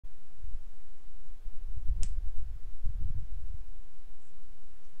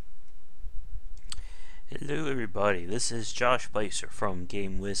Hello everybody, this is Josh Bicer from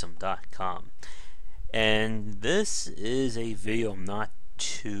GameWisdom.com, and this is a video I'm not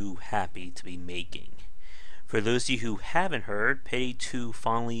too happy to be making. For those of you who haven't heard, Payday 2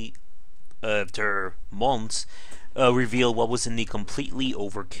 finally, after months, revealed what was in the Completely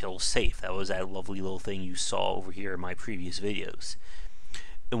Overkill safe. That was that lovely little thing you saw over here in my previous videos.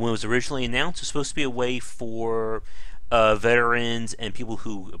 And when it was originally announced, it was supposed to be a way for veterans and people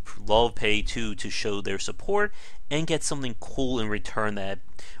who love Payday 2 to show their support and get something cool in return that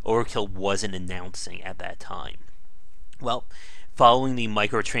Overkill wasn't announcing at that time. Well, following the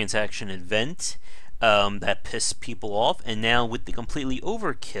microtransaction event, that pissed people off, and now with the Completely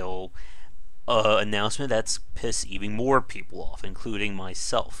Overkill announcement, that's pissed even more people off, including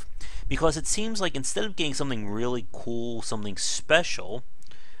myself. Because it seems like instead of getting something really cool, something special,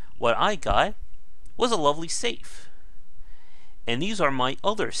 what I got was a lovely safe. And these are my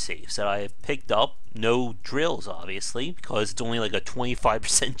other safes that I have picked up. No drills, obviously, because it's only like a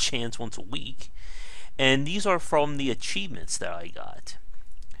 25% chance once a week. And these are from the achievements that I got.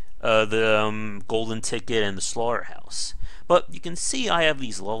 The golden ticket and the slaughterhouse. But you can see I have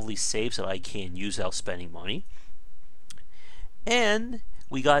these lovely safes that I can use without spending money. And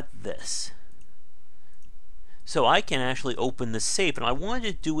we got this. So I can actually open the safe, and I wanted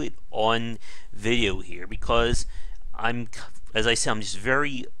to do it on video here because as I said, I'm just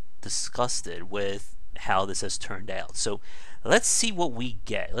very disgusted with how this has turned out. So let's see what we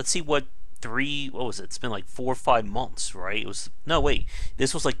get. Let's see what what was it? It's been like 4 or 5 months, right? No, wait.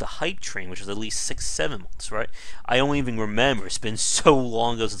 This was like the hype train, which was at least 6, 7 months, right? I don't even remember. It's been so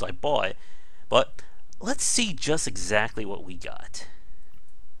long ago since I bought it. But let's see just exactly what we got.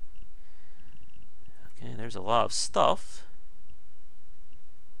 Okay, there's a lot of stuff.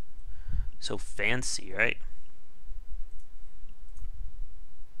 So fancy, right?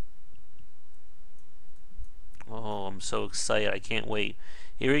 Oh, I'm so excited. I can't wait.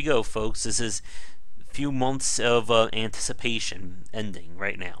 Here we go, folks. This is a few months of anticipation ending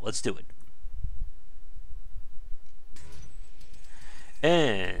right now. Let's do it.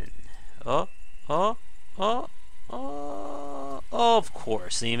 And, of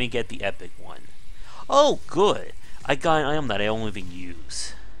course, they even get the epic one. Oh, good. I got an item that I don't even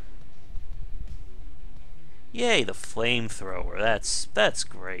use. Yay, the flamethrower. That's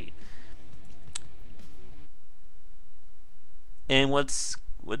great. And what's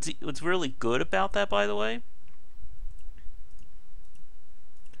really good about that, by the way?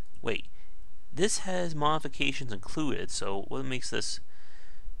 Wait, this has modifications included. So what makes this?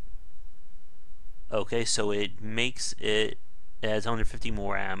 Okay, so it adds 150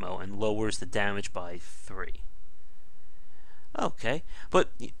 more ammo and lowers the damage by 3. Okay, but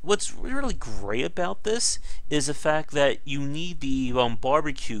what's really great about this is the fact that you need the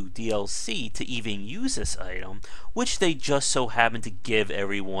barbecue DLC to even use this item, which they just so happen to give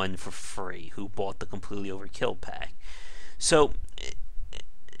everyone for free who bought the Completely Overkill Pack. So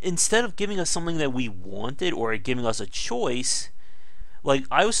instead of giving us something that we wanted or giving us a choice, like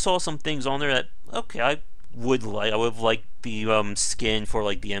I saw some things on there that I would have liked the skin for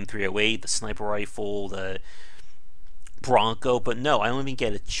like the M308, the sniper rifle, the Bronco, but no, I don't even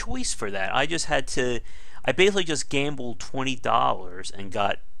get a choice for that. I basically just gambled $20 and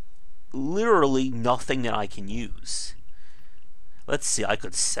got literally nothing that I can use. Let's see, I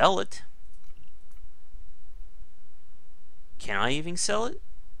could sell it. Can I even sell it?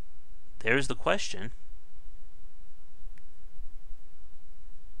 There's the question.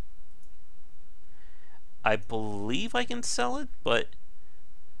 I believe I can sell it, but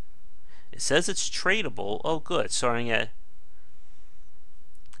it says it's tradable. Oh, good. Starting at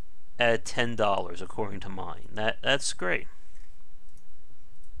 $10 according to mine. That's great.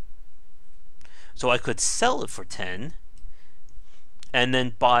 So I could sell it for 10 and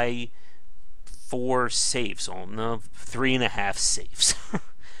then buy 4 safes. Oh no, 3.5 safes.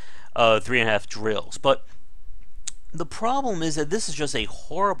 3.5 drills. But the problem is that this is just a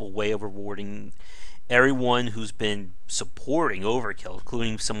horrible way of rewarding everyone who's been supporting Overkill,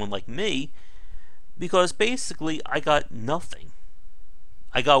 including someone like me, because basically I got nothing.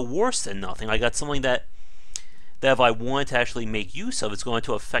 I got worse than nothing. I got something that if I want to actually make use of, it's going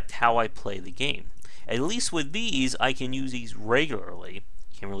to affect how I play the game. At least with these, I can use these regularly.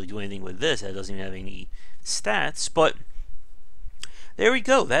 Can't really do anything with this. It doesn't even have any stats, but there we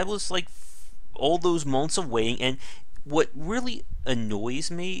go. That was like all those months of waiting, and what really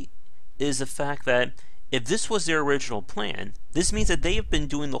annoys me is the fact that if this was their original plan, this means that they have been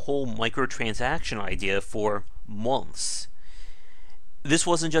doing the whole microtransaction idea for months. this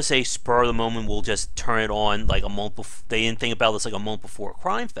wasn't just a spur of the moment, we'll just turn it on like a month before. They didn't think about this like a month before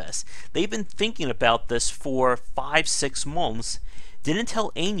Crime Fest. They've been thinking about this for 5-6 months, didn't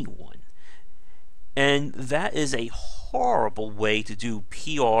tell anyone. And that is a horrible way to do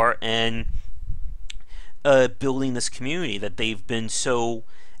PR and building this community that they've been so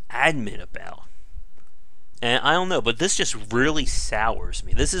adamant about. And I don't know, but this just really sours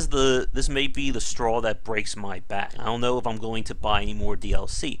me. This may be the straw that breaks my back. I don't know if I'm going to buy any more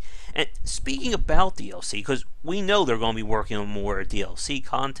DLC. And speaking about DLC, because we know they're going to be working on more DLC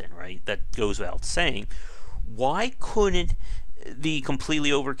content, right? That goes without saying. Why couldn't the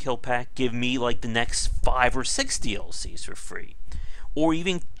Completely Overkill Pack give me like the next 5 or 6 DLCs for free? Or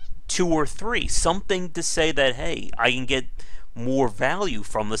even 2 or 3. Something to say that, hey, I can get more value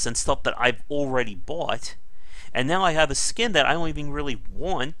from this and stuff that I've already bought. And now I have a skin that I don't even really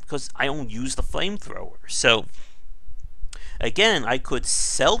want because I don't use the flamethrower. So, again, I could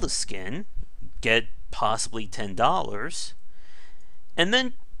sell the skin, get possibly $10, and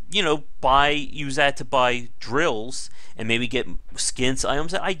then, you know, use that to buy drills and maybe get skins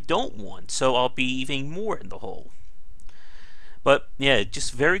items that I don't want. So I'll be even more in the hole. But yeah,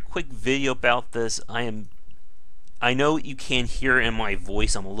 just very quick video about this. I know you can't hear it in my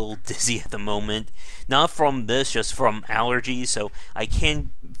voice. I'm a little dizzy at the moment. Not from this, just from allergies. So I can't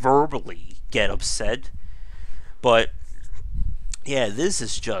verbally get upset. But yeah, this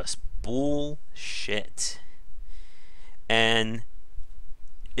is just bullshit. And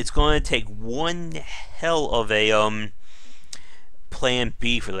it's going to take one hell of a plan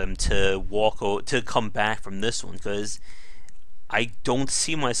B for them to come back from this one, because I don't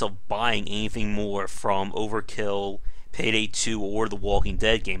see myself buying anything more from Overkill, Payday 2, or the Walking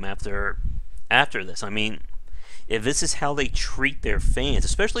Dead game after this. I mean, if this is how they treat their fans,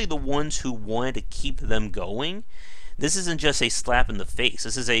 especially the ones who wanted to keep them going, this isn't just a slap in the face.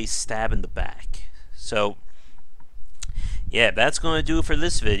 This is a stab in the back. So, yeah, that's going to do it for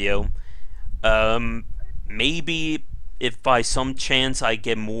this video. Maybe if by some chance I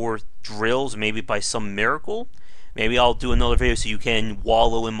get more drills, maybe by some miracle, maybe I'll do another video so you can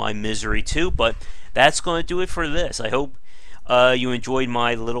wallow in my misery too. But that's going to do it for this. I hope you enjoyed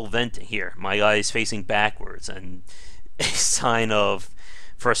my little vent here. My eyes facing backwards and a sign of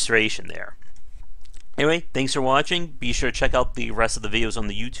frustration there. Anyway, thanks for watching. Be sure to check out the rest of the videos on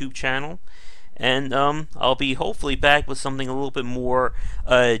the YouTube channel. And I'll be hopefully back with something a little bit more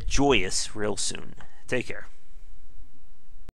joyous real soon. Take care.